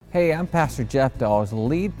Hey, I'm Pastor Jeff Dawes,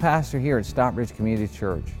 lead pastor here at Stockbridge Community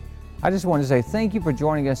Church. I just want to say thank you for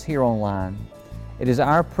joining us here online. It is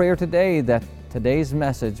our prayer today that today's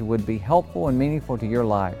message would be helpful and meaningful to your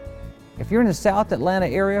life. If you're in the South Atlanta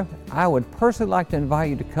area, I would personally like to invite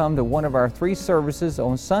you to come to one of our 3 services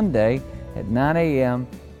on Sunday at 9 a.m.,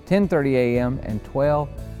 10:30 a.m., and 12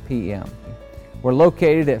 p.m. We're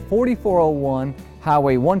located at 4401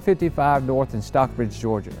 Highway 155 North in Stockbridge,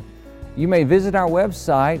 Georgia. You may visit our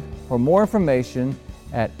website for more information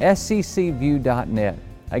at sccview.net.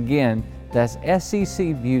 Again, that's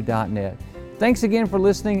sccview.net. Thanks again for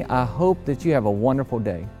listening. I hope that you have a wonderful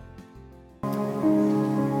day.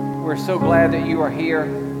 We're so glad that you are here.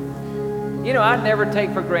 You know, I never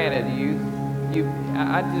take for granted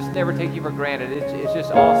I just never take you for granted. It's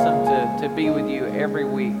just awesome to be with you every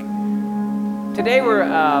week. Today we're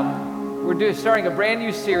starting a brand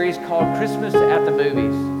new series called Christmas at the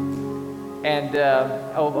Movies. And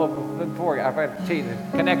before I forgot to tell you the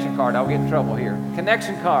connection card. I'll get in trouble here.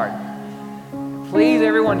 Connection card. Please,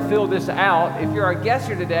 everyone, fill this out. If you're our guest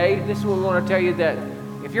here today, this is what we want to tell you, that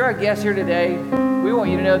if you're our guest here today, we want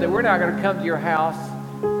you to know that we're not going to come to your house.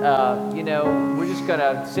 We're just going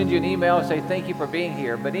to send you an email and say thank you for being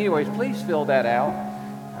here. But anyways, please fill that out.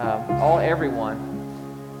 Everyone.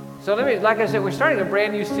 So like I said, we're starting a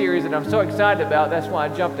brand new series that I'm so excited about. That's why I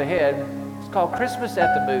jumped ahead. It's called Christmas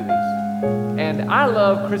at the Movies. And I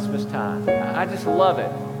love Christmas time. I just love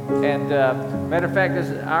it. And matter of fact,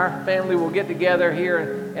 our family will get together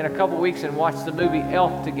here in a couple weeks and watch the movie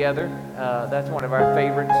Elf together. That's one of our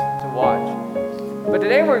favorites to watch. But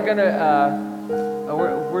today we're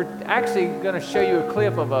actually gonna show you a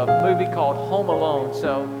clip of a movie called Home Alone.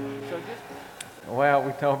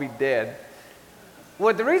 Well, we'll be dead.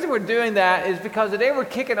 Well, the reason we're doing that is because today we're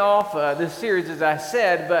kicking off this series, as I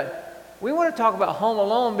said, but we want to talk about Home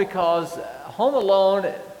Alone because Home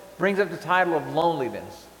Alone brings up the title of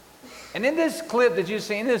loneliness. And in this clip that you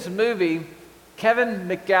see in this movie, Kevin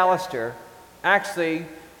McAllister actually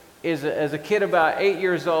is a kid about 8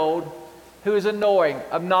 years old who is annoying,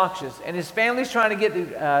 obnoxious, and his family's trying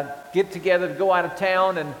to get together to go out of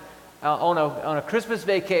town and on a Christmas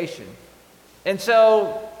vacation. And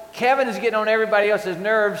so Kevin is getting on everybody else's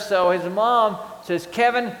nerves, so his mom says,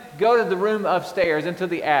 "Kevin, go to the room upstairs, into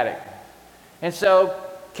the attic." And so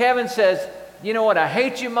Kevin says, "You know what, I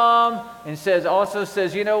hate you, Mom," and also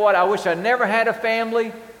says, "You know what, I wish I never had a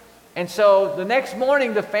family." And so the next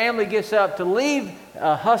morning, the family gets up to leave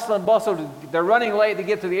hustle and bustle. They're running late to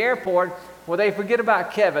get to the airport. Well, they forget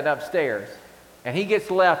about Kevin upstairs, and he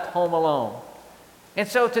gets left home alone. And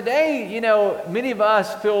so today, many of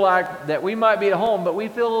us feel like that we might be at home, but we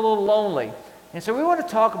feel a little lonely. And so we want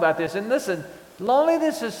to talk about this. And listen,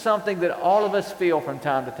 loneliness is something that all of us feel from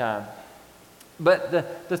time to time. But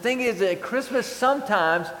the thing is that Christmas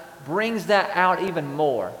sometimes brings that out even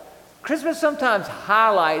more. Christmas sometimes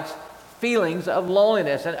highlights feelings of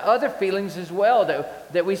loneliness and other feelings as well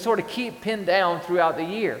that we sort of keep pinned down throughout the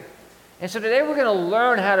year. And so today we're going to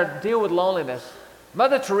learn how to deal with loneliness.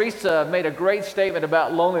 Mother Teresa made a great statement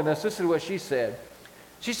about loneliness. This is what she said.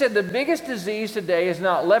 She said, "The biggest disease today is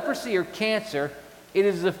not leprosy or cancer. It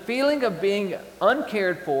is the feeling of being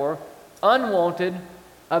uncared for, unwanted,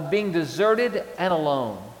 of being deserted and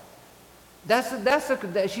alone." She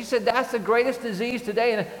said that's the greatest disease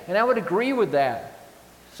today, and I would agree with that.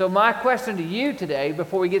 So my question to you today,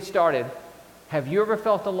 before we get started, have you ever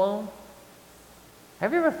felt alone?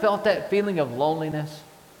 Have you ever felt that feeling of loneliness?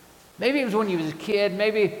 Maybe it was when you was a kid,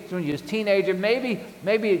 maybe it's when you was a teenager, maybe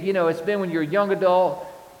it's been when you're a young adult,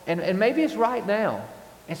 and maybe it's right now.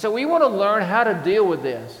 And so we want to learn how to deal with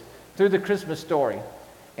this through the Christmas story.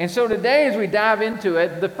 And so today, as we dive into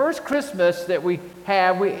it, the first Christmas that we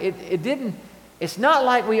have, it's not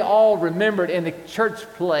like we all remembered in the church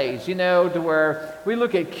plays, to where we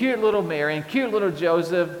look at cute little Mary and cute little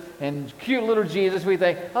Joseph and cute little Jesus. We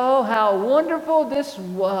think, oh, how wonderful this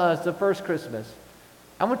was, the first Christmas.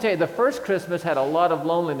 I'm going to tell you, the first Christmas had a lot of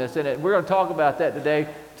loneliness in it. We're going to talk about that today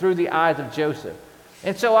through the eyes of Joseph.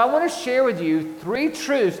 And so I want to share with you 3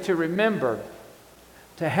 truths to remember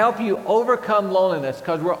to help you overcome loneliness,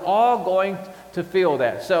 because we're all going to feel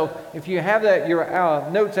that. So if you have your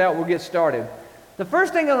notes out, we'll get started. The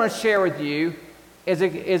first thing I want to share with you is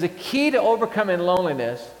a key to overcoming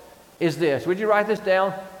loneliness is this. Would you write this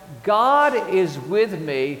down? God is with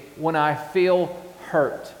me when I feel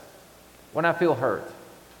hurt. When I feel hurt.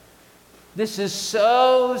 This is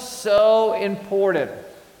so important.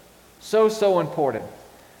 So important.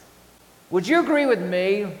 Would you agree with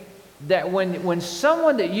me that when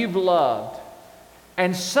someone that you've loved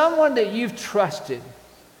and someone that you've trusted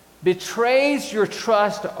betrays your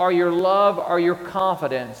trust or your love or your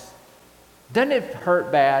confidence, doesn't it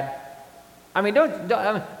hurt bad? I mean,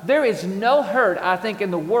 there is no hurt, I think,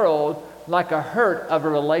 in the world like a hurt of a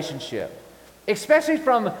relationship. Especially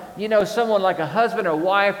from, someone like a husband or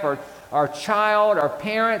wife or child or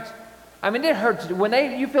parent. I mean, it hurts. When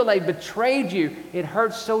you feel they betrayed you, it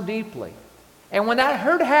hurts so deeply. And when that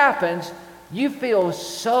hurt happens, you feel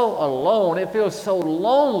so alone. It feels so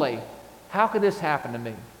lonely. How could this happen to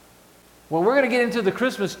me? Well, we're going to get into the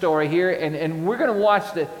Christmas story here, and we're going to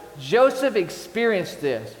watch that Joseph experienced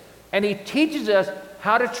this. And he teaches us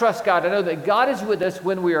how to trust God, to know that God is with us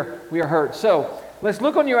when we are hurt. So let's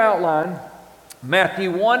look on your outline, Matthew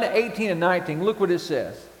 1, 18 and 19. Look what it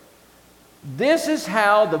says. This is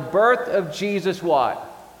how the birth of Jesus what?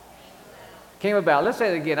 Came about. Let's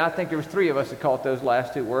say it again. I think there was 3 of us that caught those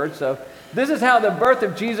last 2 words. So this is how the birth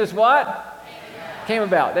of Jesus what? Came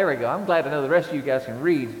about. There we go. I'm glad to know the rest of you guys can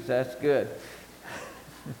read. So that's good.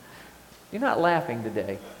 You're not laughing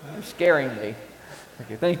today. You're scaring me.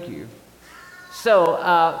 Okay, thank you. So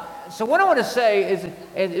what I want to say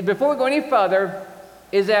is, before we go any further,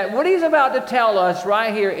 is that what he's about to tell us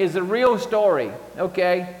right here is the real story.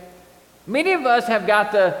 Okay, many of us have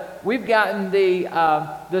we've gotten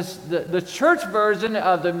the church version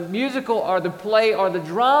of the musical or the play or the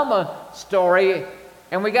drama story,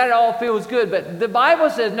 and we got it all feels good. But the Bible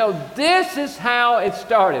says no. This is how it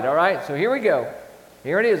started. All right. So here we go.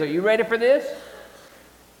 Here it is. Are you ready for this?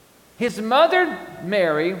 His mother,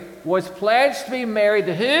 Mary, was pledged to be married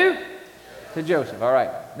to who? To Joseph. All right.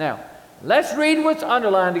 Now, let's read what's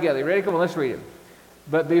underlined together. You ready? Come on, let's read it.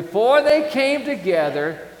 But before they came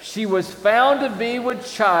together, she was found to be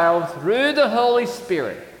with child through the Holy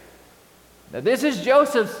Spirit. Now, this is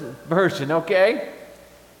Joseph's version, okay?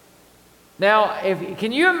 Now,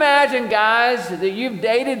 can you imagine, guys, that you've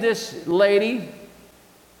dated this lady,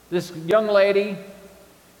 this young lady,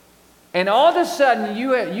 and all of a sudden,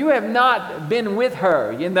 you have not been with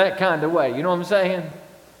her in that kind of way. You know what I'm saying?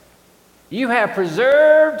 You have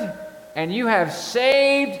preserved, and you have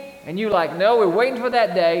saved, and you're like, no, we're waiting for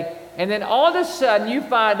that day. And then all of a sudden, you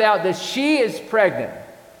find out that she is pregnant.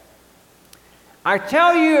 I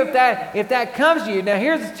tell you, if that comes to you, now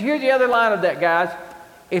here's the other line of that, guys.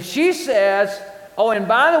 If she says, oh, and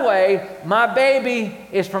by the way, my baby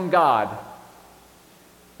is from God.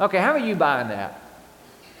 Okay, how are you buying that?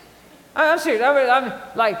 I'm serious. I'm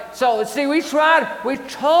like, so see, we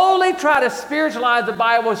totally try to spiritualize the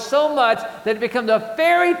Bible so much that it becomes a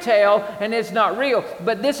fairy tale and it's not real.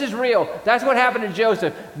 But this is real. That's what happened to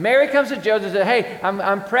Joseph. Mary comes to Joseph and says, hey,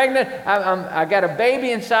 I'm pregnant. I got a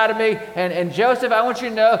baby inside of me. And Joseph, I want you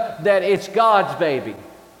to know that it's God's baby.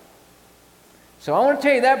 So I want to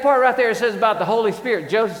tell you that part right there. It says about the Holy Spirit.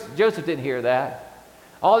 Joseph didn't hear that.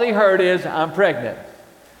 All he heard is, I'm pregnant.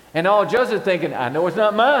 And all Joseph's thinking, I know it's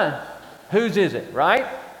not mine. Whose is it, right?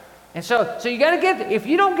 And so you got to if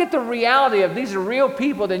you don't get the reality of these are real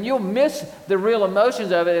people, then you'll miss the real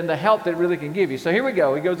emotions of it and the help that it really can give you. So here we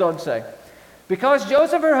go. He goes on to say, because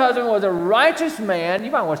Joseph, her husband, was a righteous man,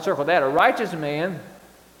 you might want to circle that, a righteous man,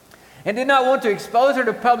 and did not want to expose her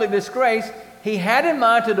to public disgrace, he had in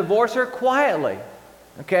mind to divorce her quietly.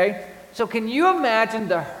 Okay? So can you imagine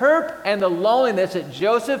the hurt and the loneliness that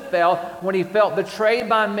Joseph felt when he felt betrayed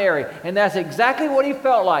by Mary? And that's exactly what he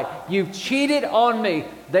felt like. You've cheated on me.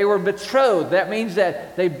 They were betrothed. That means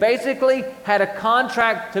that they basically had a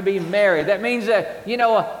contract to be married. That means that,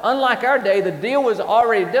 unlike our day, the deal was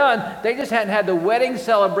already done. They just hadn't had the wedding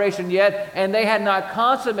celebration yet, and they had not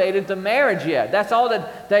consummated the marriage yet. That's all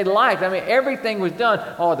that they liked. I mean, everything was done.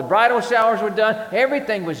 Oh, the bridal showers were done.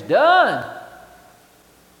 Everything was done.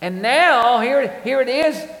 And now, here it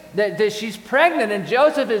is that she's pregnant and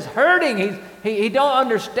Joseph is hurting. He don't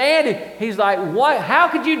understand it. He's like, what? How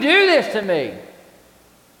could you do this to me?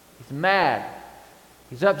 He's mad.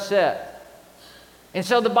 He's upset. And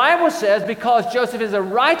so the Bible says because Joseph is a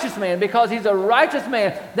righteous man, because he's a righteous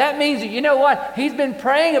man, that means that, you know what? He's been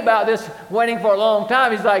praying about this wedding for a long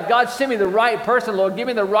time. He's like, God, send me the right person, Lord. Give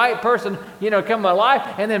me the right person, come in my life.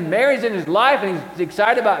 And then Mary's in his life, and he's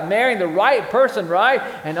excited about marrying the right person, right?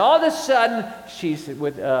 And all of a sudden, she's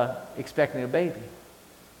expecting a baby.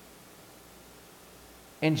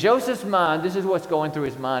 In Joseph's mind, this is what's going through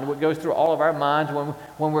his mind, what goes through all of our minds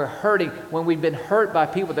when we're hurting, when we've been hurt by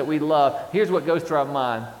people that we love. Here's what goes through our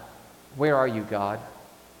mind. Where are you, God?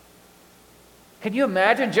 Can you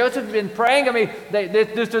imagine? Joseph had been praying. I mean,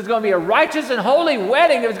 this was going to be a righteous and holy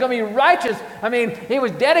wedding. It was going to be righteous. I mean, it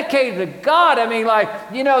was dedicated to God. I mean,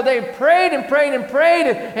 they prayed and prayed and prayed.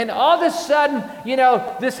 And all of a sudden,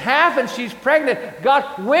 this happens. She's pregnant.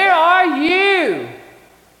 God, where are you?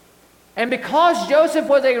 And because Joseph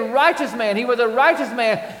was a righteous man, he was a righteous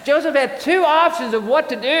man, Joseph had two options of what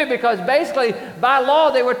to do, because basically by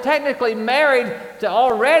law they were technically married to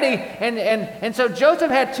already. And so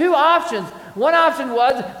Joseph had two options. One option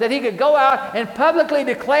was that he could go out and publicly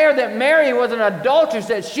declare that Mary was an adulteress,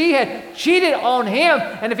 that she had cheated on him.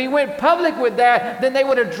 And if he went public with that, then they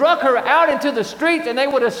would have drug her out into the streets and they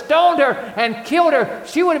would have stoned her and killed her.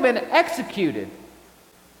 She would have been executed.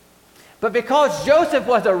 But because Joseph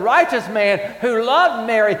was a righteous man who loved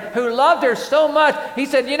Mary, who loved her so much, he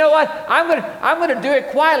said, you know what, I'm going to do it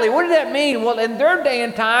quietly. What did that mean? Well, in their day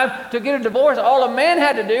and time, to get a divorce, all a man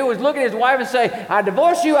had to do was look at his wife and say, I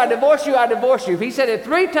divorce you, I divorce you, I divorce you. If he said it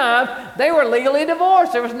 3 times, they were legally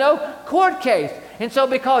divorced. There was no court case. And so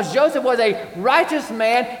because Joseph was a righteous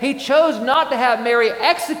man, he chose not to have Mary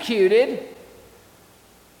executed.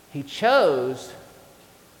 He chose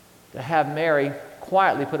to have Mary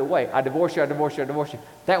quietly put away. I divorce you, I divorce you, I divorce you.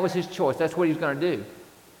 That was his choice. That's what he was going to do.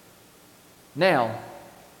 Now,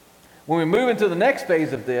 when we move into the next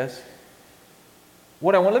phase of this,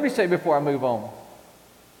 let me say before I move on.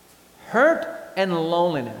 Hurt and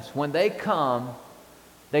loneliness, when they come,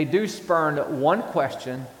 they do spurn one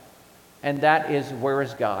question, and that is, where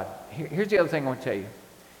is God? Here's the other thing I want to tell you.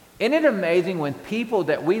 Isn't it amazing when people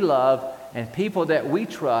that we love and people that we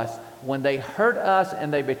trust, when they hurt us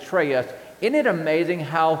and they betray us, isn't it amazing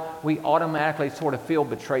how we automatically sort of feel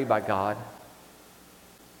betrayed by God?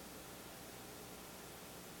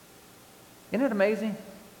 Isn't it amazing?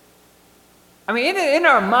 I mean, in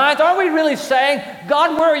our minds, aren't we really saying,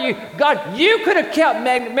 God, where are you? God, you could have kept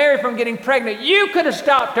Mary from getting pregnant. You could have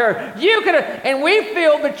stopped her. You could have, and we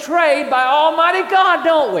feel betrayed by Almighty God,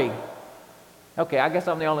 don't we? Okay, I guess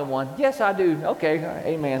I'm the only one. Yes, I do. Okay,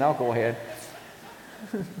 amen. I'll go ahead.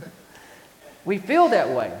 We feel that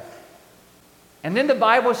way. And then the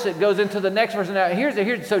Bible goes into the next verse. Now,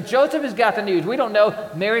 so Joseph has got the news. We don't know.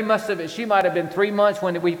 Mary she might have been 3 months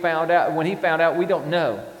when he found out. We don't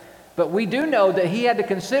know. But we do know that he had to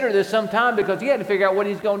consider this sometime, because he had to figure out what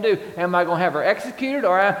he's going to do. Am I going to have her executed?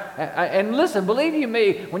 And listen, believe you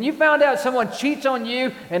me, when you found out someone cheats on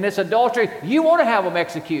you and it's adultery, you want to have them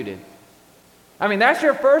executed. I mean, that's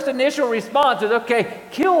your first initial response is, okay,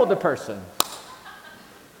 kill the person.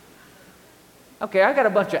 Okay, I got a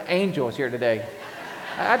bunch of angels here today.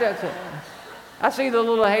 I see the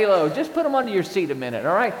little halo. Just put them under your seat a minute,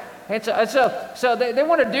 all right? And so they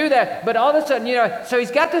want to do that, but all of a sudden, so he's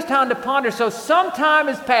got this time to ponder. So some time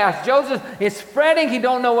has passed. Joseph is fretting. He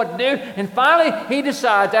don't know what to do. And finally, he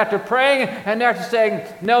decides, after praying and after saying,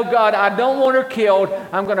 no, God, I don't want her killed.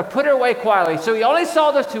 I'm going to put her away quietly. So he only saw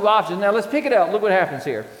those 2 options. Now, let's pick it up. Look what happens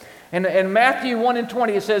here. In Matthew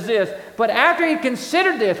 1:20, it says this, but after he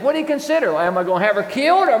considered this, what did he consider? Am I going to have her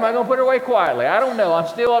killed, or am I going to put her away quietly? I don't know. I'm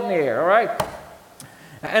still up in the air, all right?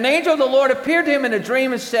 An angel of the Lord appeared to him in a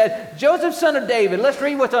dream and said, Joseph, son of David, let's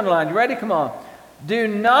read what's underlined. You ready? Come on. Do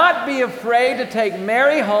not be afraid to take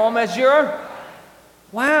Mary home as your...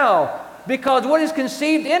 Wow. Because what is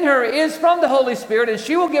conceived in her is from the Holy Spirit, and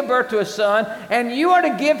she will give birth to a son, and you are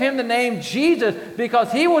to give him the name Jesus, because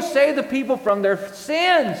he will save the people from their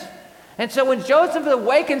sins. And so when Joseph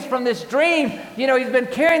awakens from this dream, he's been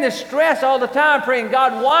carrying this stress all the time, praying,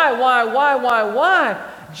 God, why?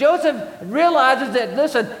 Joseph realizes that,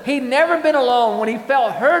 listen, he'd never been alone. When he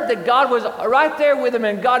felt hurt, that God was right there with him,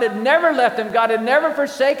 and God had never left him. God had never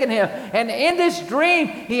forsaken him. And in this dream,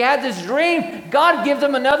 he had this dream. God gives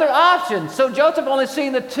him another option. So Joseph only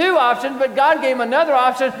seen the 2 options, but God gave him another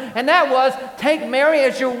option, and that was, take Mary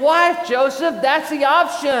as your wife, Joseph. That's the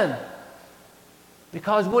option.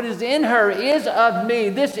 Because what is in her is of me.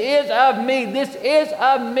 This is of me. This is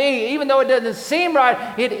of me. Even though it doesn't seem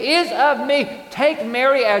right, it is of me. Take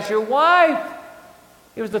Mary as your wife.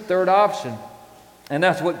 It was the 3rd option. And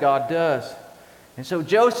that's what God does. And so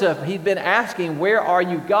Joseph, he'd been asking, where are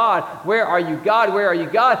you, God? Where are you, God? Where are you,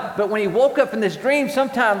 God? But when he woke up in this dream,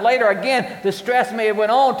 sometime later, again, the stress may have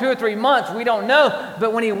went on 2 or 3 months. We don't know.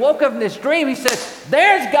 But when he woke up in this dream, he said,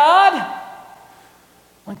 there's God.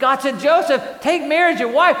 When God said, Joseph, take Mary as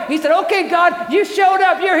your wife, he said, okay, God, you showed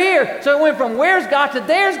up, you're here. So it went from where's God to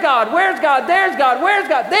there's God, where's God, there's God, where's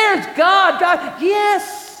God, there's God, God,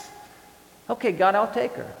 yes. Okay, God, I'll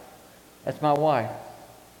take her. That's my wife.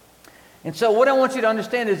 And so what I want you to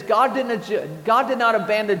understand is God did not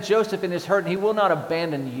abandon Joseph in his hurt, and he will not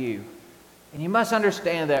abandon you. And you must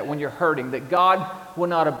understand that when you're hurting, that God will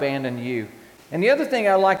not abandon you. And the other thing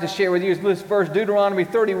I'd like to share with you is this verse, Deuteronomy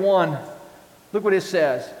 31. Look what it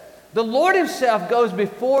says. The Lord himself goes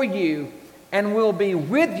before you and will be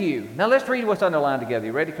with you. Now let's read what's underlined together.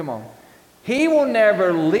 You ready? Come on. He will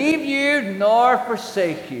never leave you nor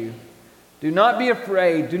forsake you. Do not be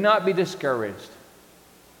afraid. Do not be discouraged.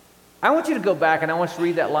 I want you to go back and I want you to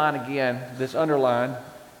read that line again, this underline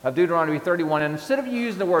of Deuteronomy 31. And instead of you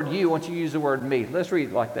using the word you, I want you to use the word me. Let's read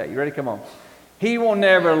it like that. You ready? Come on. He will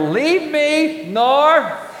never leave me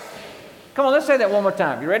nor... Come on, let's say that one more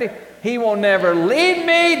time. You ready? He will never leave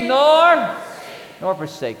me nor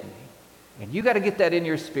forsake me. And you got to get that in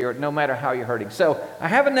your spirit no matter how you're hurting. So I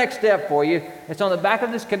have a next step for you. It's on the back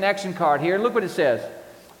of this connection card here. Look what it says.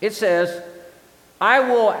 It says, I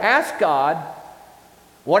will ask God,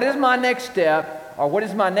 what is my next step or what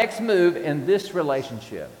is my next move in this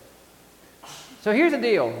relationship? So here's the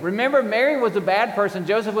deal. Remember, Mary was a bad person.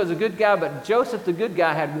 Joseph was a good guy, but Joseph, the good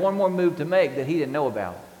guy, had one more move to make that he didn't know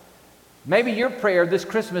about. Maybe your prayer this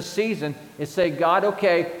Christmas season is say, God,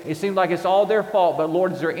 okay, it seems like it's all their fault, but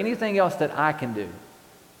Lord, is there anything else that I can do?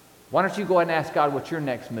 Why don't you go ahead and ask God what your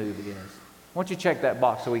next move is? Why don't you check that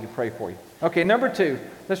box so we can pray for you? Okay, number 2,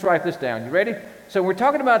 let's write this down. You ready? So we're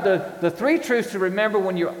talking about the 3 truths to remember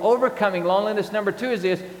when you're overcoming loneliness. Number 2 is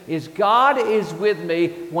this, is God is with me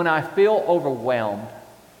when I feel overwhelmed.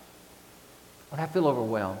 When I feel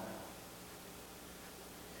overwhelmed.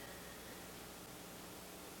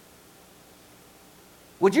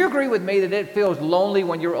 Would you agree with me that it feels lonely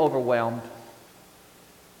when you're overwhelmed?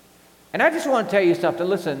 And I just want to tell you something.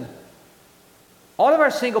 Listen, all of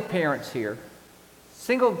our single parents here,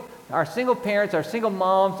 our single parents, our single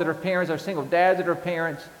moms that are parents, our single dads that are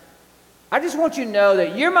parents, I just want you to know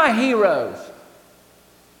that you're my heroes.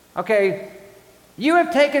 Okay? You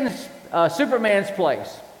have taken Superman's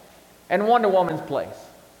place and Wonder Woman's place.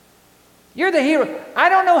 You're the hero. I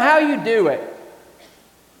don't know how you do it.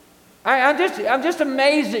 I'm just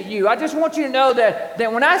amazed at you. I just want you to know that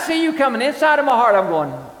when I see you coming inside of my heart, I'm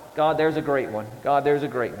going, God, there's a great one. God, there's a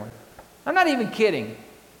great one. I'm not even kidding.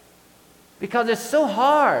 Because it's so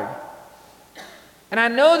hard. And I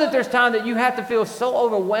know that there's times that you have to feel so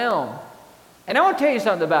overwhelmed. And I want to tell you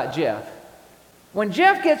something about Jeff. When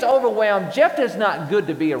Jeff gets overwhelmed, Jeff is not good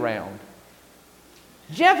to be around.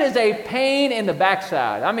 Jeff is a pain in the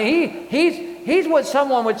backside. I mean, he's what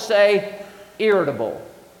someone would say irritable.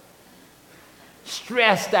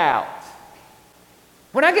 Stressed out.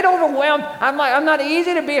 When I get overwhelmed, I'm not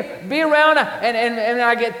easy to be around, and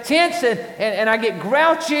I get tense and I get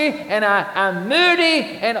grouchy and I'm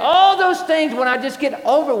moody and all those things when I just get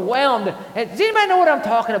overwhelmed. And does anybody know what I'm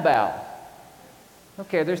talking about?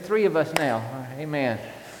 Okay, there's 3 of us now. Amen.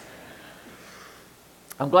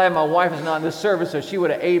 I'm glad my wife is not in this service, so she would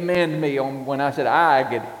have amened me when I said I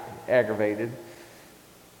get aggravated.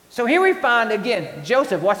 So here we find, again,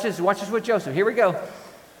 Joseph. Watch this with Joseph. Here we go.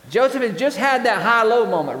 Joseph had just had that high-low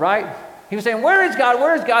moment, right? He was saying, where is God?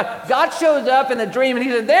 Where is God? God shows up in a dream, and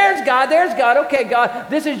he said, there's God, there's God. Okay, God,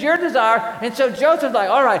 this is your desire. And so Joseph's like,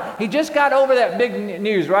 all right, he just got over that big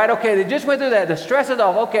news, right? Okay, they just went through that. The stress is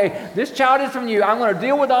off. Okay, this child is from you. I'm going to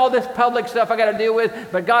deal with all this public stuff I got to deal with.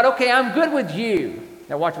 But God, okay, I'm good with you.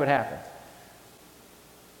 Now watch what happens.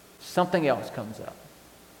 Something else comes up.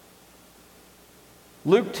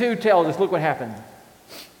 Luke 2 tells us, look what happened.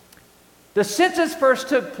 The census first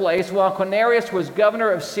took place while Quirinius was governor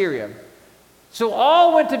of Syria. So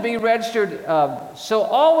all went to be registered.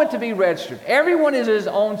 Everyone is in his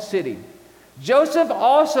own city. Joseph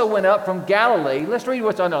also went up from Galilee. Let's read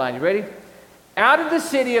what's underlined. You ready? Out of the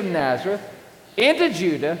city of Nazareth into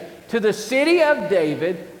Judah to the city of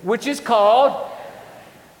David, which is called...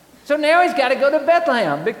 So now he's got to go to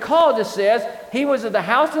Bethlehem because it says he was of the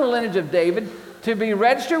house and the lineage of David to be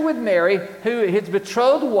registered with Mary, who his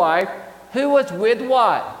betrothed wife, who was with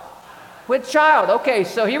what? With child. Okay,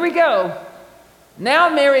 so here we go. Now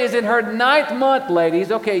Mary is in her 9th month,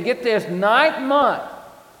 ladies. Okay, get this, 9th month.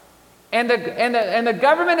 And the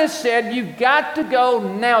government has said, you've got to go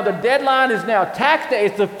now. The deadline is now. Tax day,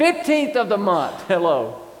 it's the 15th of the month.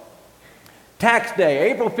 Hello. Tax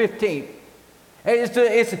day, April 15th.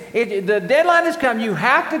 The deadline has come. You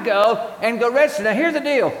have to go and go register. Now, here's the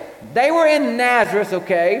deal. They were in Nazareth,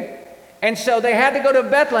 okay? And so they had to go to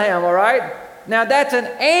Bethlehem, all right? Now, that's an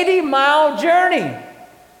 80-mile journey.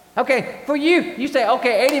 Okay, for you say,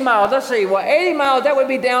 okay, 80 miles. Let's see. Well, 80 miles, that would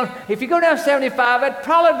be down, if you go down 75, that'd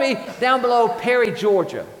probably be down below Perry,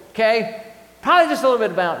 Georgia, okay? Probably just a little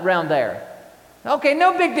bit around there. Okay,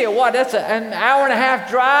 no big deal. What, that's an hour and a half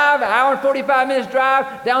drive, an hour and 45 minutes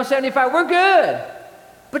drive, down 75. We're good.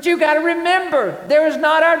 But you got to remember, there is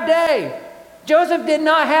not our day. Joseph did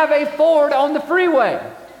not have a Ford on the freeway.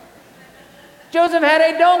 Joseph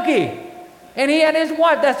had a donkey. And he had his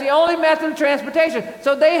wife. That's the only method of transportation.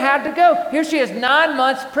 So they had to go. Here she is, 9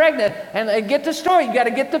 months pregnant. And get the story. You got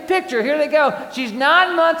to get the picture. Here they go. She's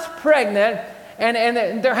 9 months pregnant.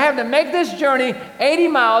 and they're having to make this journey 80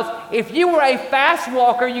 miles. If you were a fast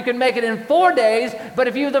walker, you could make it in 4 days, but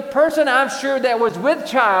if you're the person, I'm sure, that was with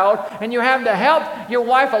child and you're having to help your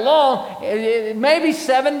wife along, it may be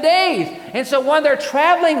 7 days. And so when they're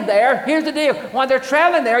traveling there, here's the deal. When they're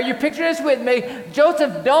traveling there, you picture this with me,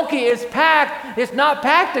 Joseph's donkey is packed. It's not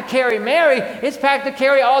packed to carry Mary, it's packed to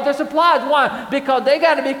carry all their supplies. Why? Because they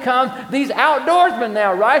got to become these outdoorsmen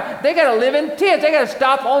now, right? They got to live in tents. They got to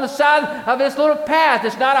stop on the side of this little path.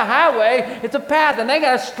 It's not a highway, it's a path, and they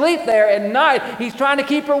got to sleep there at night. He's trying to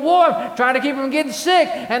keep her warm, trying to keep them from getting sick,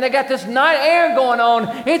 and they got this night air going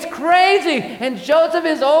on. It's crazy, and Joseph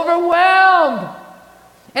is overwhelmed.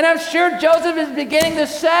 And I'm sure Joseph is beginning to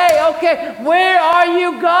say, okay, where are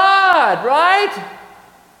you, God, right?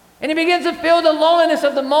 And he begins to feel the loneliness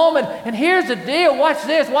of the moment. And here's the deal. Watch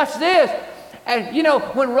this. Watch this. And you know,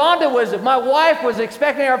 when my wife was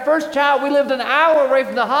expecting our first child, we lived an hour away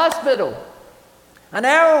from the hospital. An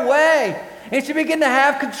hour away. And she began to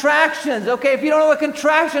have contractions. Okay, if you don't know what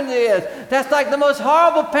contractions is, that's like the most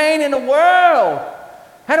horrible pain in the world.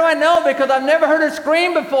 How do I know? Because I've never heard her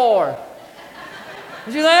scream before.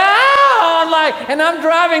 And she's like, oh, and I'm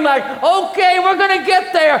driving like, okay, we're going to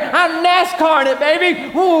get there. I'm NASCARing it,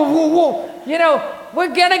 baby. Woo, woo, woo. You know,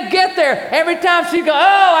 we're going to get there. Every time she goes, oh,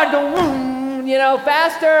 I go, woo,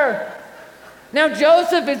 faster. Now,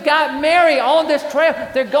 Joseph has got Mary on this trail.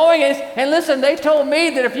 They're going, and listen, they told me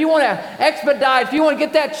that if you want to expedite, if you want to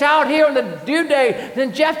get that child here on the due date,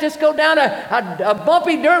 then Jeff, just go down a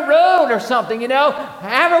bumpy dirt road or something,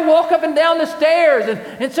 Have her walk up and down the stairs.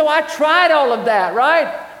 And so I tried all of that,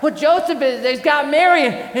 right? Well, Joseph he's got Mary,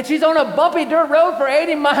 and she's on a bumpy dirt road for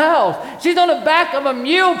 80 miles. She's on the back of a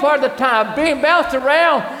mule part of the time, being bounced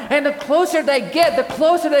around. And the closer they get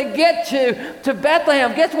to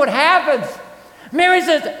Bethlehem, guess what happens? Mary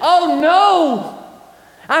says, oh no,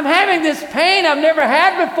 I'm having this pain I've never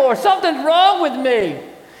had before. Something's wrong with me.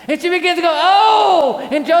 And she begins to go, oh,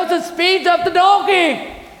 and Joseph speeds up the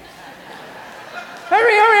donkey.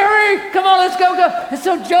 Hurry, hurry, hurry. Come on, let's go. And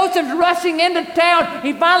so Joseph's rushing into town.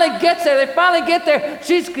 He finally gets there. They finally get there.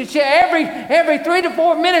 She every 3 to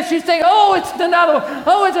 4 minutes, she's saying, oh, it's another one.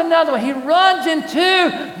 Oh, it's another one. He runs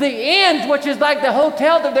into the inns, which is like the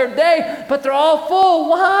hotels of their day, but they're all full.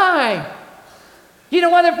 Why? You know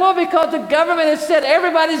why they're full? Because the government has said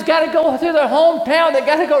everybody's got to go through their hometown. They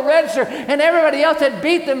got to go register, and everybody else had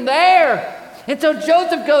beat them there. And so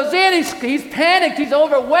Joseph goes in. He's panicked. He's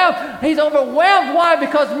overwhelmed. He's overwhelmed. Why?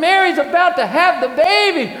 Because Mary's about to have the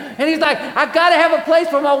baby, and he's like, I got to have a place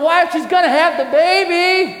for my wife. She's going to have the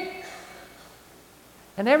baby.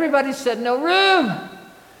 And everybody said no room.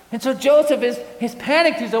 And so Joseph is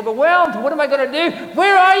panicked. He's overwhelmed. What am I going to do?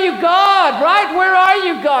 Where are you, God? Right? Where are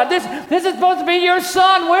you, God? This is supposed to be your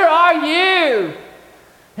son. Where are you?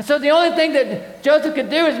 And so the only thing that Joseph could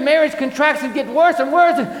do is Mary's contractions get worse and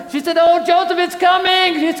worse. And she said, oh, Joseph, it's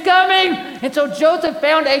coming. It's coming. And so Joseph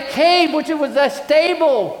found a cave, which was a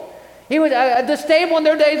stable. The stable in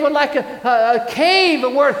their days was like a cave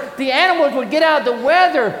where the animals would get out of the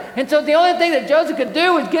weather. And so the only thing that Joseph could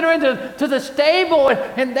do was get her into the stable.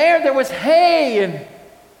 And there was hay.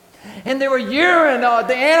 And there were urine.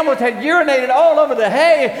 The animals had urinated all over the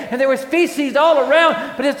hay. And there was feces all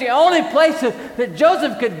around. But it's the only place that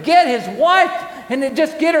Joseph could get his wife and then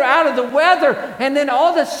just get her out of the weather. And then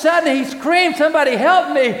all of a sudden he screams, somebody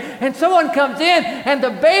help me. And someone comes in and the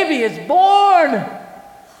baby is born.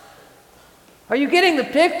 Are you getting the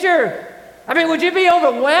picture? I mean, would you be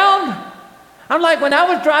overwhelmed? I'm like, when I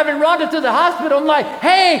was driving Rhonda to the hospital, I'm like,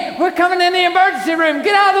 hey, we're coming in the emergency room.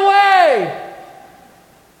 Get out of the way.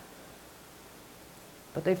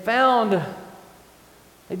 But they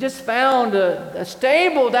just found a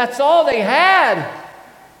stable. That's all they had.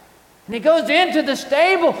 And he goes into the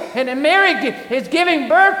stable, and Mary is giving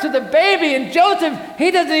birth to the baby, and Joseph, he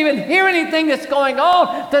doesn't even hear anything that's going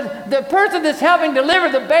on. The person that's helping deliver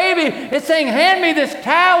the baby is saying, hand me this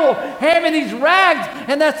towel, hand me these rags,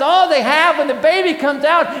 and that's all they have. When the baby comes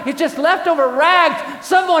out, it's just leftover rags,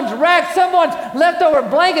 someone's leftover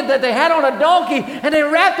blanket that they had on a donkey, and they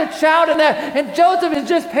wrapped the child in that, and Joseph is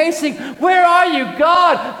just pacing, where are you,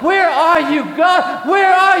 God? Where are you, God?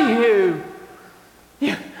 Where are you?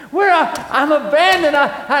 I'm abandoned,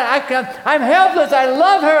 I'm helpless, I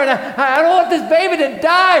love her, and I don't want this baby to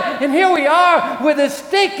die. And here we are with this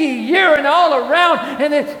sticky urine all around,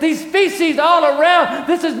 and these feces all around.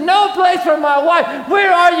 This is no place for my wife.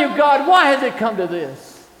 Where are you, God? Why has it come to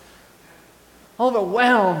this?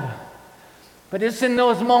 Overwhelmed. But it's in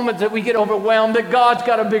those moments that we get overwhelmed that God's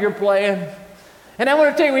got a bigger plan. And I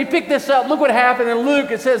want to tell you, we pick this up. Look what happened in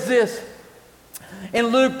Luke. It says this. In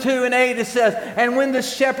Luke 2:8 it says, and when the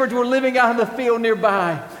shepherds were living out in the field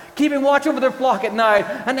nearby, keeping watch over their flock at night,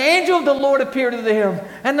 an angel of the Lord appeared to them,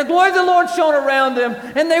 and the glory of the Lord shone around them,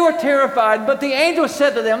 and they were terrified. But the angel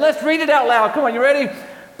said to them, let's read it out loud. Come on, you ready?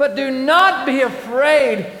 But do not be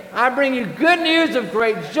afraid. I bring you good news of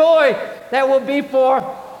great joy that will be for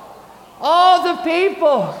all the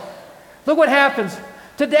people. Look what happens.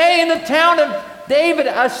 Today in the town of David,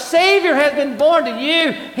 a Savior has been born to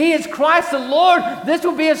you. He is Christ the Lord. This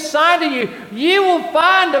will be a sign to you. You will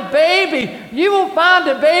find a baby. You will find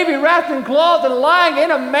a baby wrapped in cloth and lying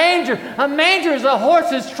in a manger. A manger is a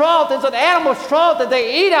horse's trough. It's an animal's trough that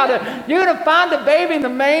they eat out of. You're going to find a baby in the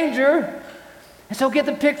manger. And so get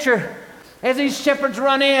the picture. As these shepherds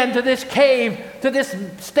run into this cave, to this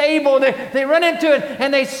stable, they run into it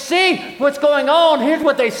and they see what's going on. Here's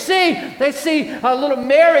what they see. They see a little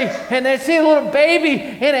Mary and they see a little baby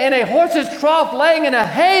in a horse's trough laying in a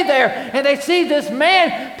hay there. And they see this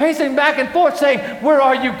man pacing back and forth saying, where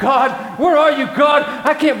are you, God? Where are you, God?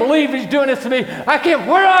 I can't believe he's doing this to me.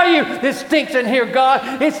 Where are you? It stinks in here,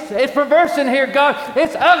 God. It's perverse in here, God.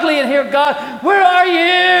 It's ugly in here, God. Where are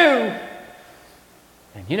you?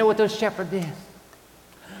 And you know what those shepherds did?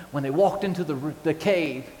 When they walked into the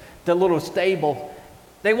cave, the little stable,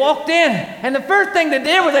 they walked in, and the first thing they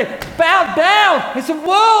did was they bowed down. They said,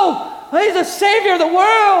 whoa, he's the Savior of the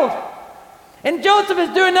world. And Joseph is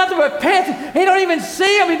doing nothing but panting. He don't even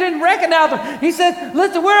see him. He didn't recognize him. He says,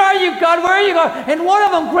 listen, where are you, God? Where are you, God? And one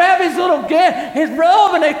of them grabbed his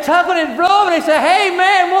robe, and they tug on his robe, and they say, hey,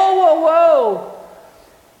 man, whoa, whoa, whoa.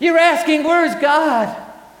 You're asking, where's God?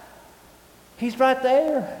 He's right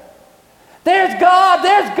there. There's God.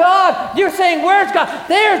 There's God. You're saying, where's God?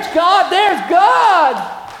 There's God. There's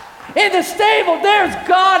God. In the stable, there's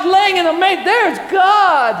God laying in the manger. There's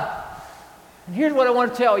God. And here's what I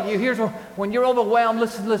want to tell you. Here's when you're overwhelmed,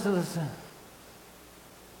 listen.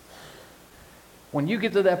 When you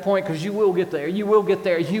get to that point, because you will get there, you will get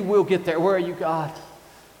there. Where are you, God?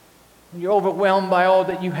 When you're overwhelmed by all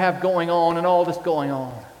that you have going on and all that's going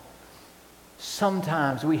on.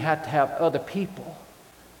 Sometimes we have to have other people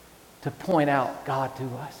to point out God to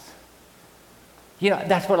us. You know,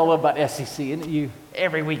 that's what I love about SEC. And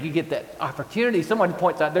every week you get that opportunity. Someone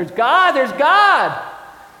points out, there's God, there's God.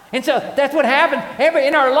 And so that's what happened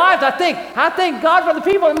in our lives. I thank God for the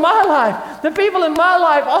people in my life. The people in my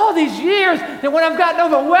life all these years that when I've gotten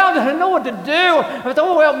overwhelmed and I don't know what to do, I was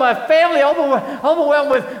overwhelmed with my family,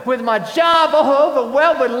 overwhelmed with my job,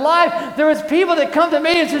 overwhelmed with life. There was people that come to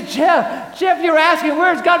me and say, Jeff, you're asking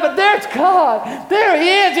where's God? But there's God. There he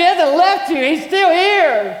is. He hasn't left you. He's still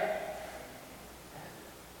here.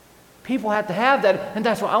 People have to have that, and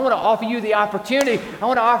that's why I want to offer you the opportunity. I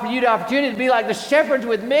want to offer you the opportunity to be like the shepherds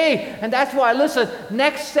with me, and that's why, listen,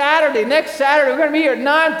 next Saturday, we're going to be here at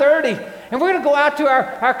 9:30, and we're going to go out to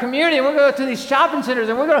our community, and we're going to go to these shopping centers,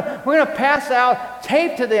 and we're going to pass out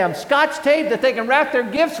tape to them, Scotch tape that they can wrap their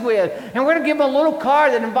gifts with, and we're going to give them a little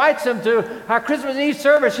card that invites them to our Christmas Eve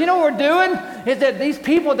service. You know what we're doing? Is that these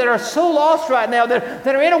people that are so lost right now, that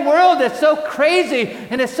are in a world that's so crazy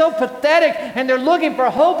and it's so pathetic, and they're looking for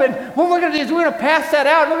hope, and what we're going to do is we're going to pass that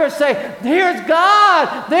out, and we're going to say, here's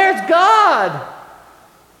God, there's God.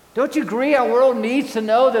 Don't you agree our world needs to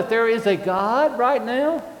know that there is a God right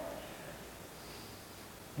now?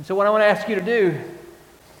 And so what I want to ask you to do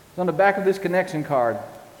is on the back of this connection card,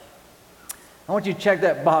 I want you to check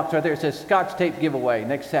that box right there. It says Scotch tape giveaway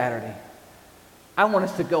next Saturday. I want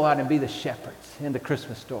us to go out and be the shepherds in the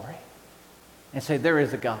Christmas story and say there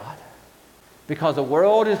is a God. Because the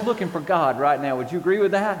world is looking for God right now. Would you agree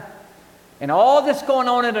with that? And all this going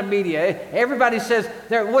on in the media, everybody says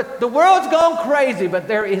the world's gone crazy, but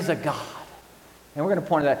there is a God. And we're going to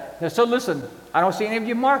point at that. So listen, I don't see any of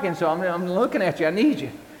you marking, so I'm looking at you. I need you.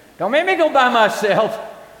 Don't make me go by myself.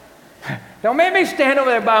 Don't make me stand over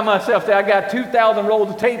there by myself. Say, I got 2,000 rolls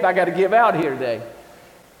of tape I got to give out here today.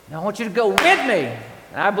 Now, I want you to go with me.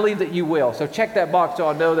 And I believe that you will. So check that box so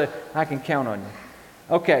I know that I can count on you.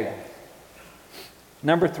 Okay.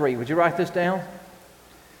 Number 3. Would you write this down?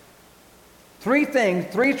 3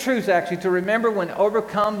 truths actually to remember when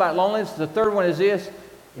overcome by loneliness. The third one is this,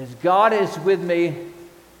 is God is with me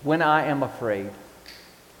when I am afraid.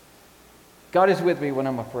 God is with me when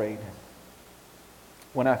I'm afraid.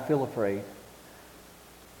 When I feel afraid.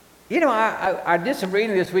 You know, I did some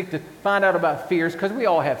reading this week to find out about fears, because we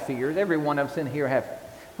all have fears. Every one of us in here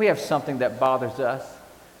we have something that bothers us.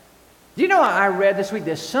 Do you know, I read this week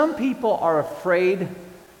that some people are afraid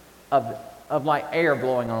of like air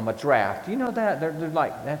blowing on them, a draft. Do you know that? They're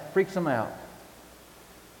like, that freaks them out.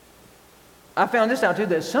 I found this out too,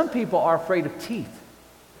 that some people are afraid of teeth.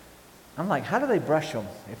 I'm like, how do they brush them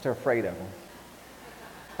if they're afraid of them?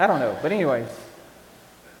 I don't know. But anyways,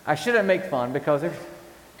 I shouldn't make fun because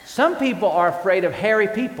some people are afraid of hairy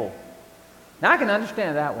people. Now I can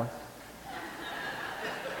understand that one.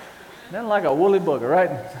 Nothing like a woolly booger, right?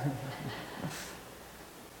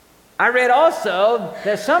 I read also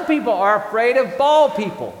that some people are afraid of bald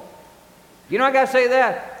people. You know I got to say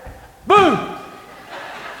that? Boom!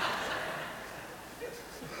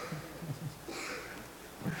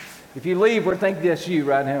 If you leave, we're thinking that's you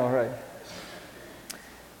right now, right?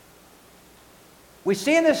 We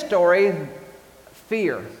see in this story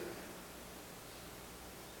fear.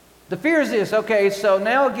 The fear is this, okay, so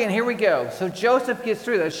now again, here we go. So Joseph gets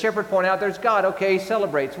through that. Shepherd point out there's God. Okay, he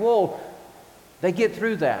celebrates. Whoa, they get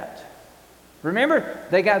through that. Remember,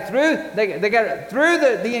 they got through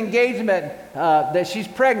the engagement that she's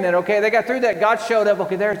pregnant, okay? They got through that. God showed up.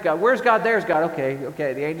 Okay, there's God. Where's God? There's God. Okay,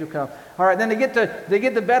 the angel comes. All right, then they get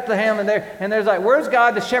to Bethlehem, and there's like, where's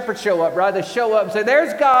God? The shepherds show up, right? They show up and say,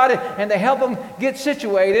 there's God, and they help them get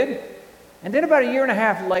situated. And then about a year and a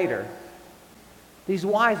half later, these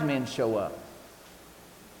wise men show up.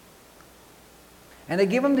 And they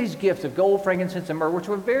give them these gifts of gold, frankincense, and myrrh, which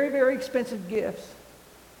were very, very expensive gifts.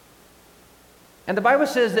 And the Bible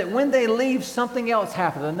says that when they leave, something else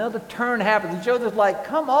happens. Another turn happens. And Joseph's like,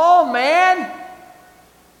 come on, man.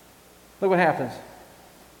 Look what happens.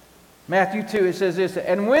 Matthew 2, it says this,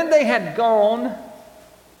 and when they had gone,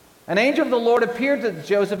 an angel of the Lord appeared to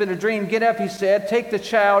Joseph in a dream. Get up, he said, take the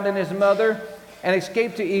child and his mother and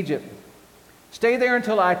escape to Egypt. Stay there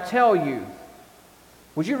until I tell you.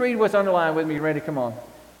 Would you read what's underlined with me? You ready? Come on.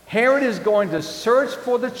 Herod is going to search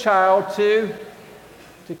for the child to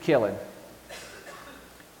kill him.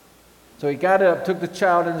 So he got up, took the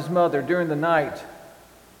child and his mother during the night.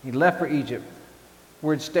 He left for Egypt,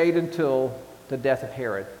 where he stayed until the death of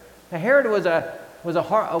Herod. Now Herod was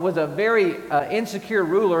a very insecure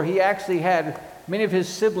ruler. He actually had many of his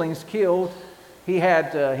siblings killed. He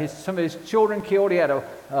had some of his children killed. He had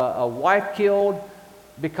a wife killed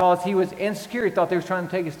because he was insecure. He thought they were trying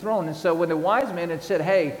to take his throne. And so when the wise men had said,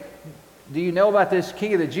 hey, do you know about this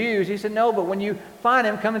king of the Jews? He said, no, but when you find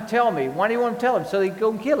him, come and tell me. Why do you want to tell him? So they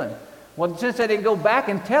go and kill him. Well, since they didn't go back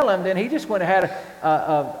and tell him, then he just went and had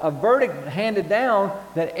a verdict handed down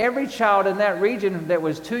that every child in that region that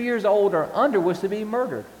was 2 years old or under was to be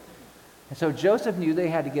murdered. And so Joseph knew they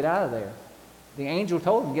had to get out of there. The angel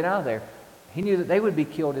told him, get out of there. He knew that they would be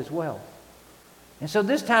killed as well. And so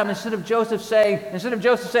this time, instead of Joseph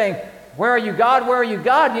saying, where are you, God? Where are you,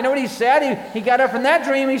 God? You know what he said? He got up from that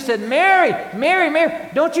dream. He said, Mary, Mary, Mary,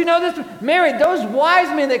 don't you know this? Mary, those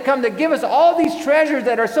wise men that come to give us all these treasures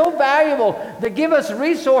that are so valuable, that give us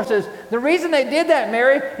resources, the reason they did that,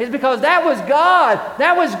 Mary, is because that was God.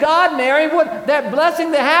 That was God, Mary. That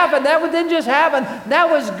blessing that happened, that didn't just happen. That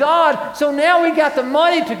was God. So now we got the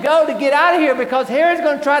money to go to get out of here because Herod's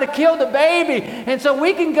going to try to kill the baby. And so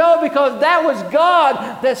we can go because that was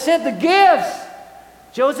God that sent the gifts.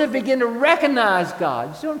 Joseph began to recognize God.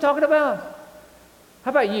 You see what I'm talking about?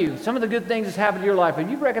 How about you? Some of the good things that's happened in your life,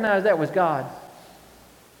 and you've recognized that was God.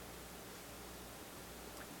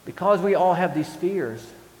 Because we all have these fears.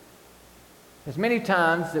 There's many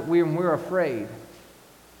times that we're afraid.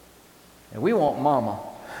 And we want mama.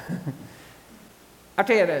 I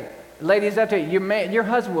tell you, ladies, your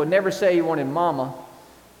husband would never say he wanted mama.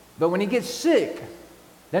 But when he gets sick,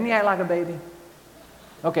 doesn't he act like a baby?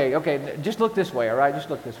 Okay, just look this way, all right?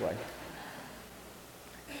 Just look this way.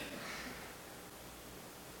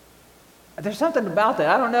 There's something about that.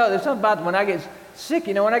 I don't know. There's something about when I get sick.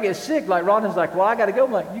 You know, when I get sick, like Rhonda's like, well, I got to go.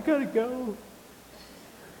 I'm like, you got to go.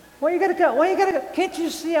 Why you got to go? Why you got to go? Can't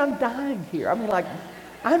you see I'm dying here? I mean, like,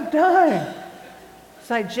 I'm dying. It's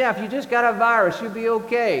like, Jeff, you just got a virus. You'll be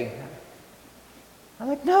okay. I'm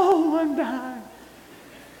like, no, I'm dying.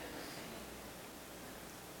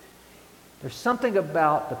 There's something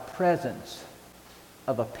about the presence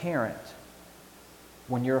of a parent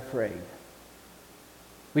when you're afraid.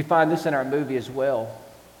 We find this in our movie as well,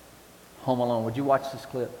 Home Alone. Would you watch this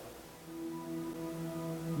clip?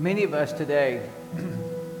 Many of us today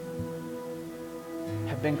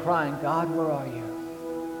have been crying, God, where are you?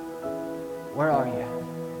 Where are you?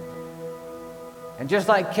 And just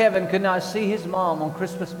like Kevin could not see his mom on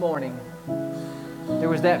Christmas morning, there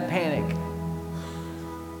was that panic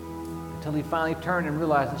until he finally turned and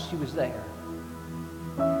realized that she was there.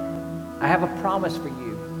 I have a promise for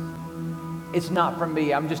you. It's not from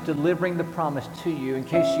me. I'm just delivering the promise to you in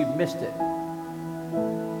case you've missed it.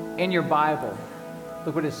 In your Bible,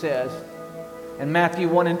 look what it says. In Matthew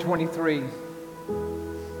 1:23,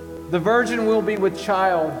 the virgin will be with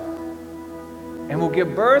child and will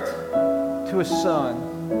give birth to a son.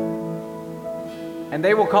 And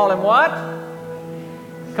they will call him what?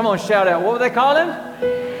 Come on, shout out. What would they call him?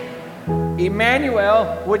 Emmanuel,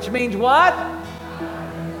 which means what?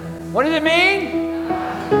 What does it mean?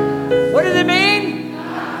 What does it mean?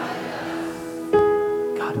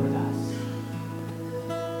 God with us.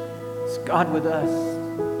 It's God with us.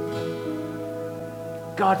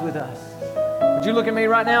 God with us. Would you look at me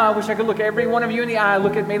right now? I wish I could look every one of you in the eye.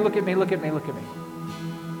 Look at me, look at me, look at me, look at me.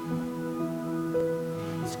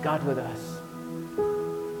 It's God with us.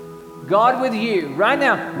 God with you right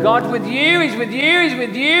now. God's with you. He's with you. He's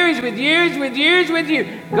with you. He's with you. He's with you. He's with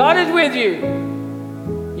you. God is with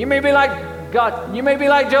you. You may be like God. You may be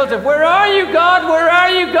like Joseph. Where are you, God? Where are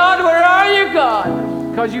you, God? Where are you,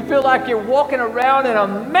 God? Because you feel like you're walking around in a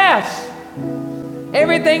mess.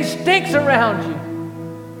 Everything stinks around you.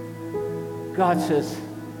 God says,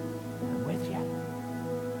 I'm with you.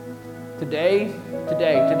 Today,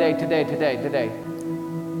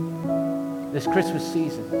 this Christmas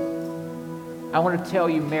season, I want to tell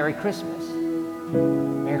you Merry Christmas.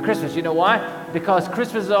 Merry Christmas. You know why? Because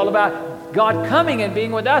Christmas is all about God coming and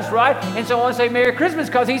being with us, right? And so I want to say Merry Christmas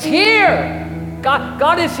because He's here.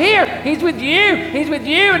 God is here. He's with you. He's with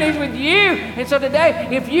you and He's with you. And so today,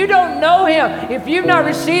 if you don't know Him, if you've not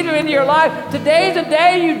received Him into your life, today's the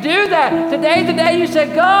day you do that. Today's the day you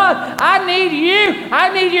say, God, I need you. I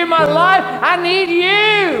need you in my life. I need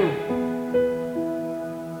you.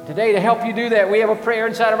 Today, to help you do that, we have a prayer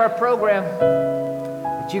inside of our program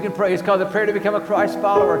that you can pray. It's called the prayer to become a Christ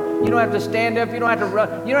follower. You don't have to stand up. You don't have to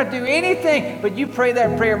run. You don't have to do anything. But you pray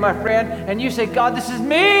that prayer, my friend, and you say, God, this is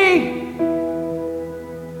me.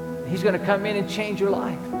 He's going to come in and change your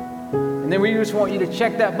life. And then we just want you to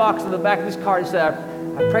check that box on the back of this card and say, I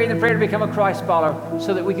pray the prayer to become a Christ follower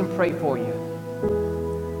so that we can pray for you.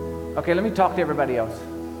 Okay, let me talk to everybody else.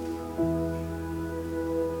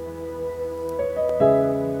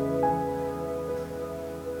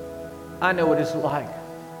 I know what it's like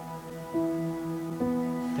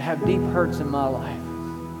to have deep hurts in my life.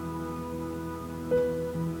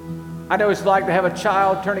 I know it's like to have a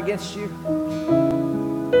child turn against you.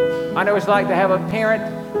 I know it's like to have a parent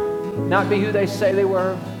not be who they say they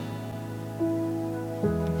were.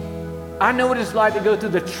 I know what it's like to go through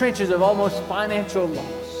the trenches of almost financial loss.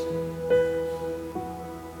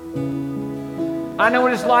 I know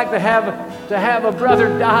what it's like to have a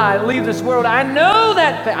brother die and leave this world. I know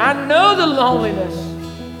that. I know the loneliness.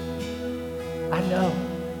 I know.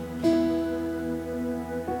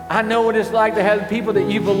 I know what it's like to have people that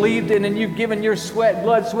you believed in and you've given your sweat,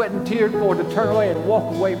 blood, sweat, and tears for to turn away and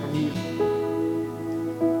walk away from you.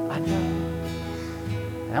 I know.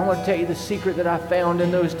 And I want to tell you the secret that I found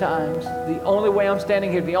in those times. The only way I'm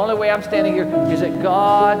standing here, is that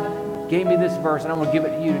God gave me this verse, and I'm going to give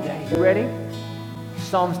it to you today. You ready?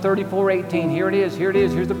 Psalms 34:18. Here it is.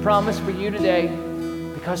 Here's the promise for you today.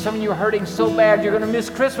 Because some of you are hurting so bad, you're going to miss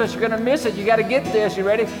Christmas. You're going to miss it. You got to get this. You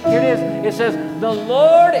ready? Here it is. It says, the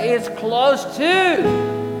Lord is close to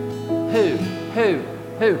who?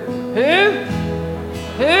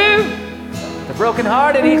 The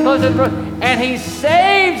brokenhearted. He's close to the broken. And He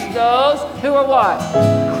saves those who are what?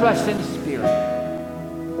 Crushed in spirit.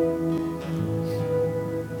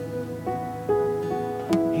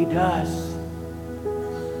 He does.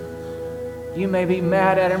 You may be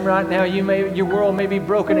mad at Him right now. Your world may be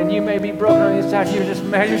broken, and you may be broken on the inside. You're just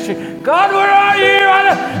mad. You're saying, God, where are you?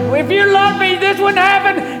 If you love me, this wouldn't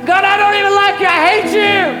happen. God, I don't even like you. I hate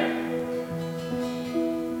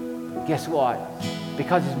you. Guess what?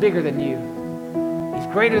 Because He's bigger than you. He's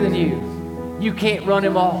greater than you. You can't run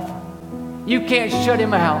Him off. You can't shut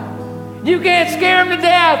Him out. You can't scare Him to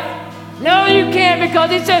death. No, you can't,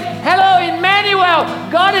 because He says, hello, Emmanuel,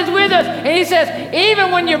 God is with us. And He says,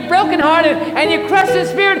 even when you're brokenhearted and you're crushed in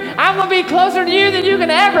spirit, I'm going to be closer to you than you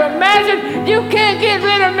can ever imagine. You can't get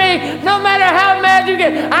rid of me, no matter how mad you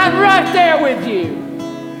get. I'm right there with you.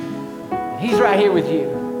 He's right here with you.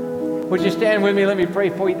 Would you stand with me? Let me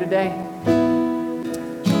pray for you today.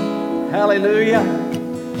 Hallelujah.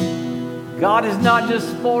 God is not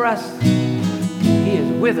just for us. He is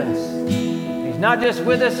with us. Not just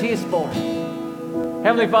with us, He is for us.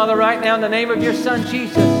 Heavenly Father, right now in the name of your Son,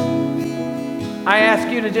 Jesus, I ask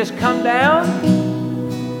you to just come down,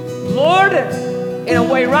 Lord, in a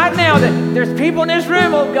way right now that there's people in this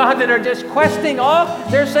room, oh God, that are just questing off.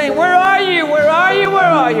 They're saying, where are you? Where are you? Where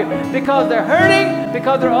are you? Because they're hurting,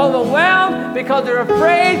 because they're overwhelmed, because they're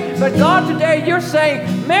afraid. But God, today you're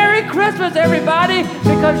saying, Merry Christmas, everybody,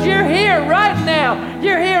 because you're here right now.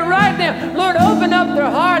 You're here right now. Lord, open up their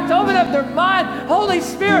hearts, open up their mind. Holy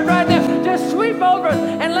Spirit, right now, just sweep over us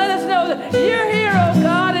and let us know that you're here, oh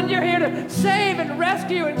God, and you're here to save and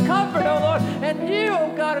rescue and comfort, oh Lord. And you,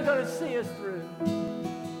 oh God, are going to see us through.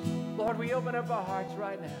 Lord, we open up our hearts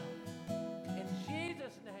right now. In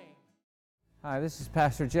Jesus' name. Hi, this is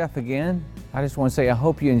Pastor Jeff again. I just want to say I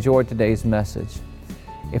hope you enjoyed today's message.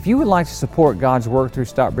 If you would like to support God's work through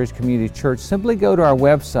Stockbridge Community Church, simply go to our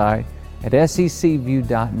website at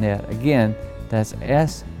sccview.net. Again, that's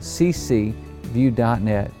sccview.net,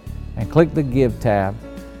 and click the Give tab.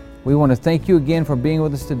 We want to thank you again for being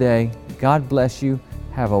with us today. God bless you.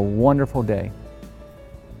 Have a wonderful day.